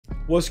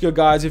What's good,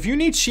 guys? If you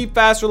need cheap,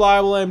 fast,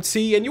 reliable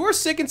MT and you are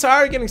sick and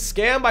tired of getting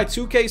scammed by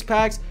 2K's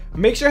packs,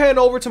 make sure to head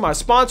over to my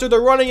sponsor. They're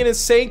running an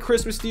insane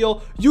Christmas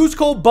deal. Use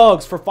code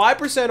BUGS for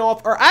 5%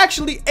 off, or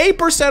actually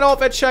 8%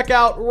 off at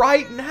checkout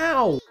right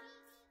now.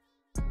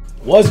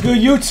 What's good,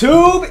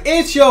 YouTube?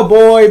 It's your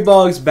boy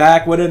Bugs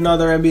back with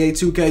another NBA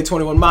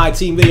 2K21 My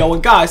Team video.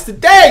 And guys,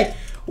 today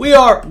we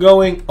are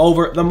going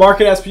over the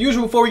market as per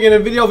usual. Before we get in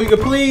the video, if you could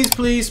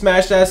please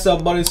smash that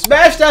sub button,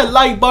 smash that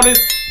like button.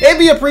 It'd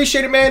be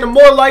appreciated, man. The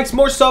more likes,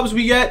 more subs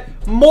we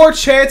get, more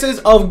chances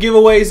of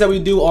giveaways that we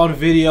do on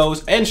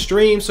videos and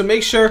streams. So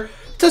make sure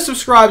to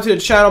subscribe to the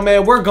channel,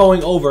 man. We're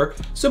going over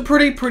some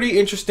pretty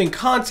interesting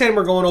content.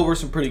 We're going over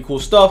some pretty cool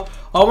stuff.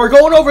 We're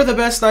going over the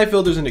best snipe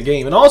filters in the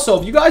game. And also,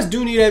 if you guys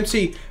do need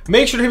MT,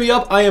 make sure to hit me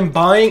up. I am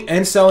buying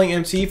and selling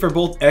MT for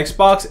both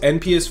Xbox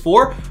and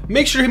PS4.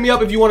 Make sure to hit me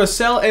up if you want to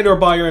sell and or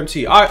buy your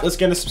MT. All right, let's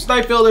get into some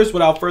snipe filters.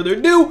 Without further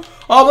ado,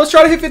 let's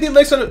try to hit 50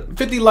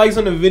 likes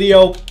on the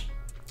video.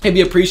 It'd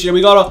be appreciated.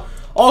 We're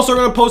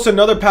gonna post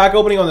another pack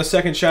opening on the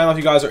second channel if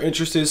you guys are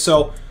interested.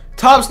 So,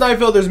 top snipe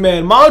filters,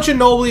 man.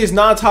 Ginobili is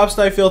not a top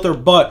snipe filter,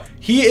 but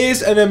he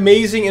is an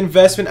amazing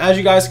investment. As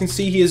you guys can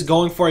see, he is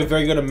going for a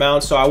very good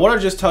amount. So I want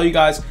to just tell you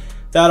guys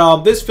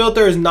that this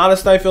filter is not a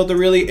snipe filter,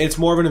 really. It's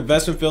more of an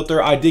investment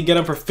filter. I did get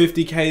him for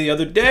 50K the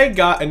other day,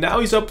 and now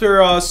he's up to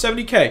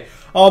 70K.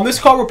 This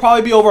card will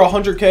probably be over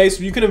 100K,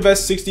 so you can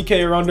invest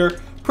 60K or under.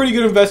 Pretty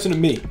good investment to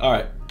me. All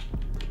right,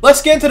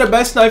 let's get into the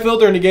best snipe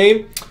filter in the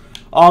game.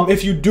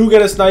 If you do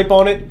get a snipe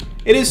on it,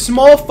 it is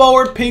small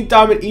forward, pink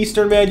diamond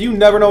Eastern, man. You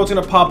never know what's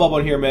going to pop up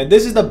on here, man.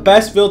 This is the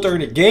best filter in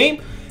the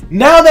game.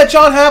 Now that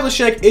John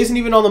Havlicek isn't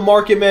even on the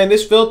market, man,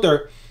 this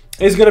filter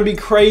is going to be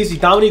crazy.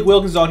 Dominique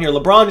Wilkins on here,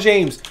 LeBron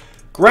James,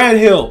 Grant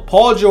Hill,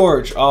 Paul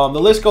George. The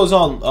list goes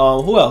on.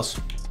 Who else?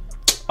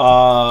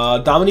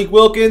 Dominique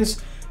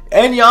Wilkins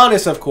and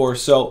Giannis, of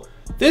course. So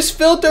this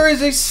filter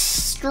is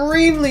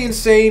extremely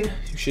insane.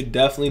 You should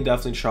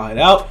definitely try it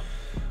out.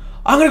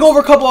 I'm going to go over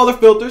a couple other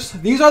filters.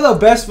 These are the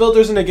best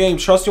filters in the game.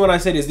 Trust me when I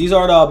say this. These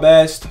are the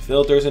best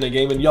filters in the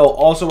game. And yo,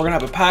 also we're going to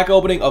have a pack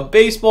opening of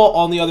baseball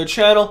on the other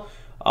channel.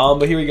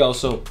 But here we go.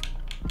 So,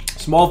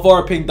 small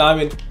forward, pink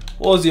diamond.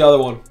 What was the other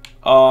one?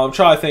 I'm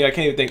trying to think. I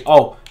can't even think.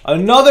 Oh,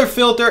 another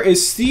filter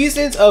is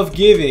Seasons of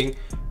Giving,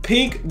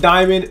 pink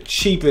diamond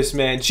cheapest,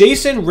 man.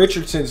 Jason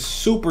Richardson's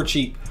super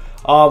cheap.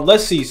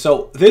 Let's see.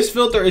 So this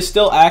filter is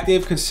still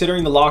active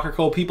considering the locker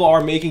code. People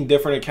are making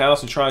different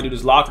accounts and trying to do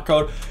this locker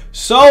code.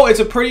 So it's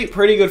a pretty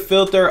good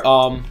filter.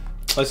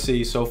 Let's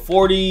see. So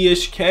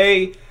 40-ish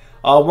K.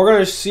 We're going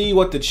to see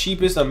what the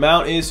cheapest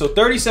amount is. So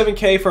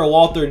 37K for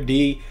Walter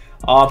D.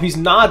 He's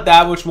not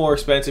that much more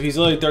expensive. He's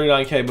literally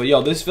 39K. But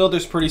yo, this filter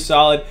is pretty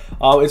solid.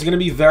 It's going to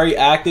be very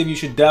active. You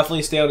should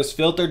definitely stay on this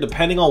filter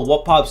depending on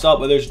what pops up,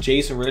 whether it's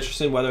Jason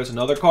Richardson, whether it's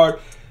another card.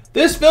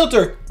 This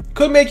filter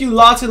could make you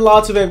lots and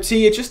lots of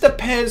MT. It just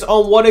depends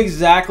on what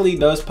exactly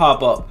does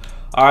pop up.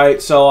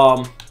 Alright,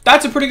 so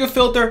that's a pretty good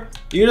filter.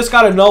 You just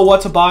got to know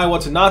what to buy and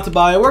what to not to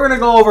buy. And we're going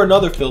to go over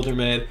another filter,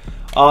 man.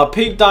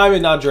 Pink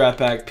Diamond, not draft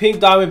pack. Pink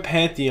Diamond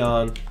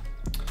Pantheon.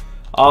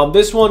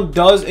 This one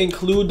does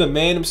include the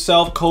man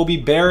himself, Kobe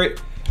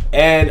Barrett,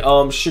 and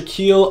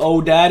Shaquille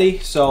O'Daddy.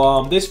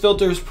 So this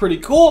filter is pretty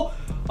cool.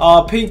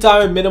 Pink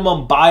Diamond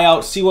minimum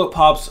buyout. See what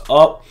pops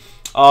up.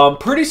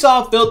 Pretty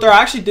solid filter.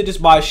 I actually did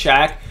just buy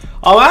Shaq.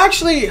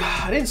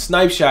 I didn't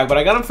snipe Shaq, but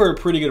I got him for a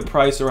pretty good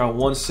price, around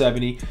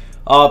 170.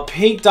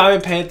 Pink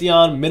Diamond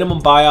Pantheon,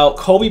 minimum buyout.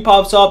 Kobe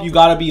pops up. You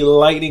gotta be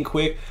lightning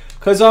quick,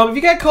 because if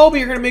you get Kobe,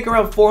 you're gonna make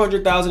around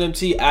 400,000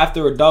 MT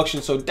after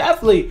reduction. So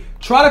definitely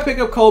try to pick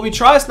up Kobe.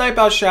 Try to snipe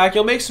out Shaq.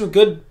 You'll make some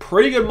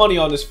pretty good money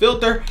on this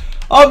filter.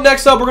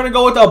 Next up, we're gonna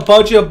go with a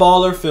budget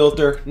baller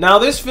filter. Now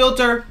this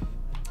filter,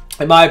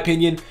 in my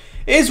opinion,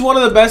 is one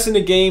of the best in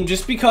the game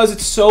just because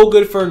it's so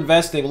good for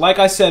investing. Like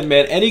I said,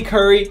 man, Eddie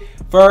Curry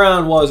for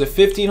around, what is it,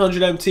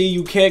 1500 MT.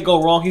 You can't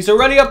go wrong. He's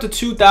already up to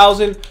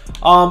 2000.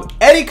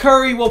 Eddie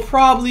Curry will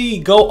probably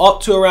go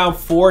up to around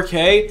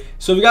 4K.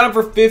 So we got him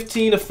for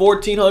 15 to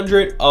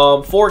 1400.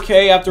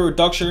 4K after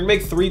reduction, you're gonna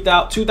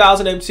make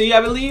 2000 MT,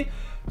 I believe.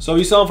 So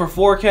you sell them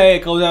for 4K,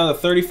 it goes down to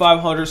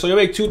 3,500. So you'll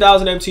make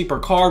 2,000 MT per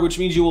card, which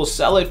means you will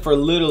sell it for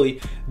literally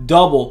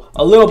double,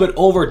 a little bit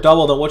over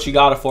double than what you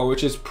got it for,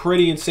 which is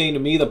pretty insane to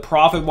me. The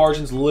profit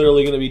margin's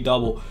literally going to be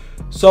double.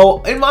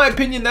 So in my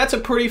opinion, that's a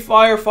pretty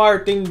fire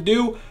thing to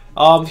do.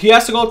 He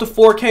has to go up to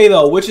 4K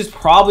though, which is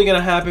probably going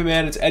to happen,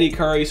 man. It's Eddie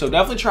Curry, so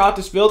definitely try out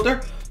this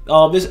filter.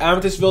 This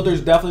Amethyst filter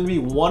is definitely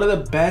going to be one of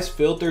the best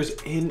filters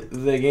in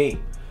the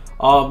game.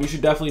 You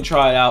should definitely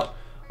try it out.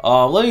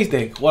 Let me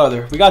think. What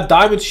other? We got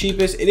Diamond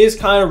cheapest. It is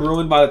kind of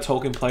ruined by the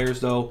token players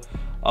though.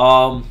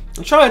 I'm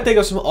trying to think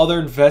of some other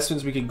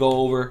investments we could go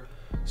over.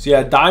 So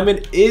yeah,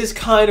 Diamond is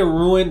kind of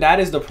ruined.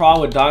 That is the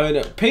problem with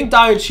Diamond. Pink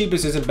Diamond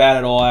cheapest isn't bad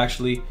at all,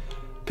 actually.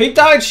 Pink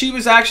Diamond cheap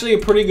is actually a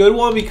pretty good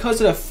one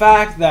because of the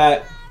fact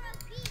that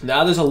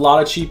now there's a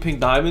lot of cheap pink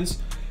diamonds.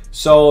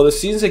 So the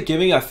Seasons of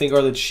Giving, I think,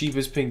 are the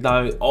cheapest pink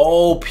diamond.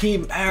 Oh,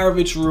 Pete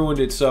Maravich ruined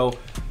it. So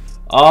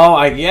Oh,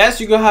 I guess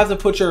you're gonna have to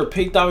put your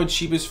pink diamond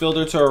cheapest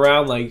filter to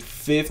around like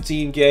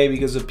 15K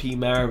because of P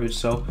Maravich.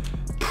 So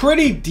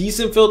pretty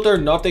decent filter,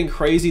 nothing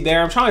crazy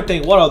there. I'm trying to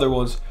think what other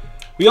ones.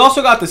 We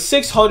also got the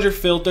 600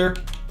 filter.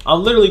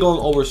 I'm literally going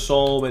over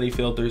so many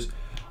filters.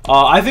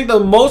 I think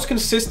the most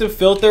consistent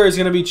filter is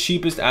gonna be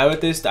cheapest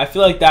amethyst. I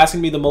feel like that's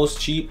gonna be the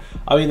most cheap.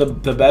 I mean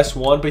the best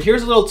one. But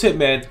here's a little tip,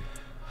 man.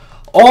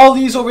 All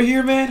these over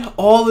here, man,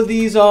 all of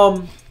these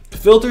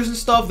filters and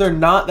stuff, they're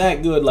not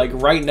that good like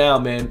right now,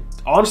 man.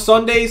 On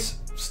Sundays,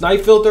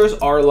 snipe filters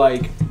are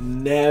like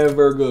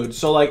never good.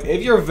 So like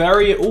if you're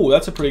very, ooh,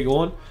 that's a pretty good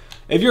one.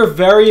 If you're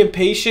very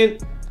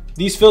impatient,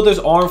 these filters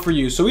aren't for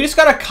you. So we just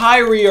got a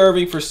Kyrie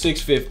Irving for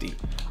 650.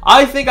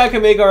 I think I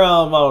can make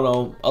around, I don't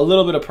know, a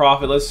little bit of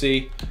profit. Let's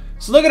see.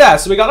 So look at that.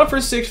 So we got him for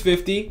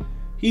 650.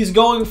 He's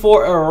going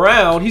for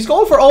around, he's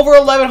going for over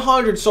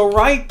 1100. So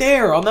right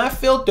there on that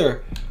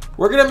filter,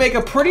 we're gonna make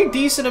a pretty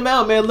decent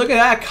amount, man. Look at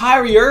that,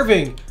 Kyrie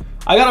Irving.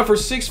 I got him for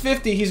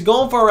 650. He's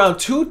going for around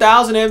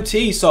 2,000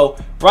 MT. So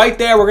right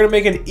there, we're gonna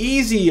make an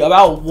easy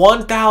about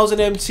 1,000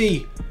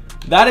 MT.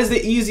 That is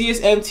the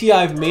easiest MT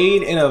I've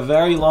made in a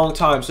very long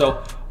time.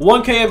 So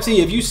 1K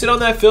MT. If you sit on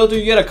that filter,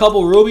 you get a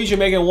couple rubies, you're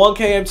making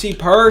 1K MT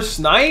per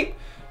snipe.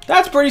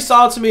 That's pretty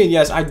solid to me. And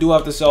yes, I do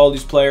have to sell all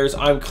these players.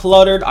 I'm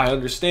cluttered, I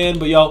understand,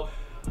 but yo,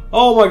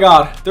 oh my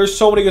god, there's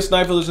so many good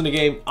snipe filters in the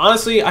game.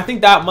 Honestly, I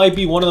think that might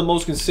be one of the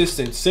most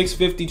consistent.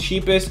 650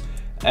 cheapest.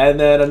 And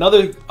then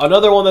another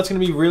one that's gonna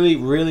be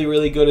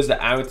really good is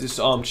the amethyst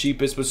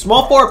cheapest. But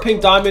small 4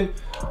 pink diamond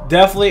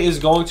definitely is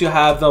going to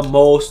have the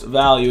most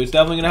value. It's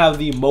definitely gonna have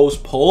the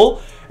most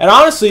pull. And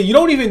honestly, you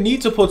don't even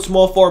need to put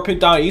small 4 pink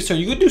diamond Eastern.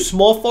 You could do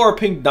small 4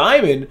 pink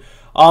diamond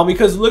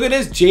because look at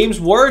this, James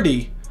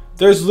Worthy.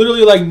 There's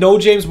literally like no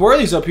James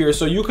Worthies up here,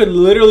 so you could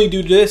literally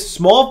do this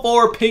small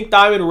 4 pink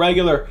diamond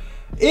regular.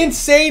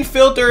 Insane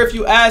filter if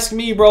you ask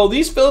me, bro.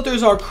 These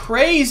filters are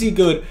crazy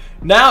good.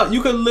 Now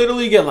you could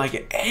literally get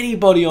like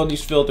anybody on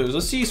these filters.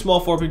 Let's see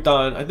small 4 pink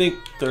diamond. I think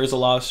there's a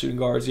lot of shooting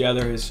guards. Yeah,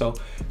 there is. So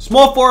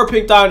small 4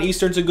 pink diamond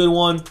Eastern's a good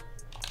one.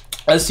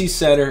 Let's see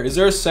center. Is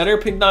there a center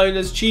pink diamond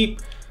that's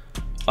cheap?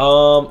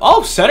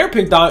 Oh, center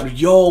pink diamond.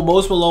 Yo,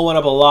 most Malone went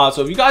up a lot.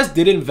 So if you guys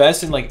did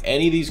invest in like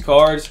any of these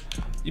cards,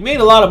 you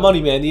made a lot of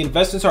money, man. The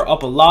investments are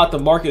up a lot. The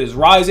market is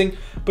rising.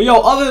 But yo,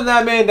 other than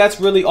that, man,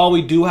 that's really all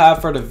we do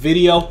have for the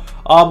video.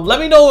 Let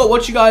me know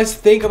what you guys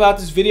think about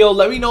this video.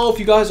 Let me know if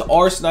you guys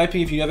are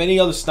sniping. If you have any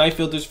other snipe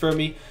filters for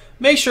me,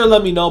 make sure to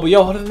let me know. But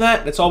yo, other than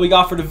that, that's all we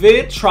got for the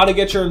vid. Try to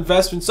get your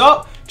investments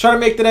up. Try to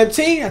make that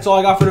MT. That's all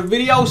I got for the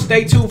video.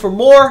 Stay tuned for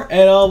more.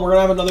 And we're going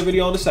to have another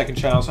video on the second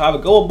channel. So have a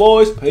good one,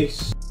 boys.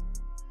 Peace.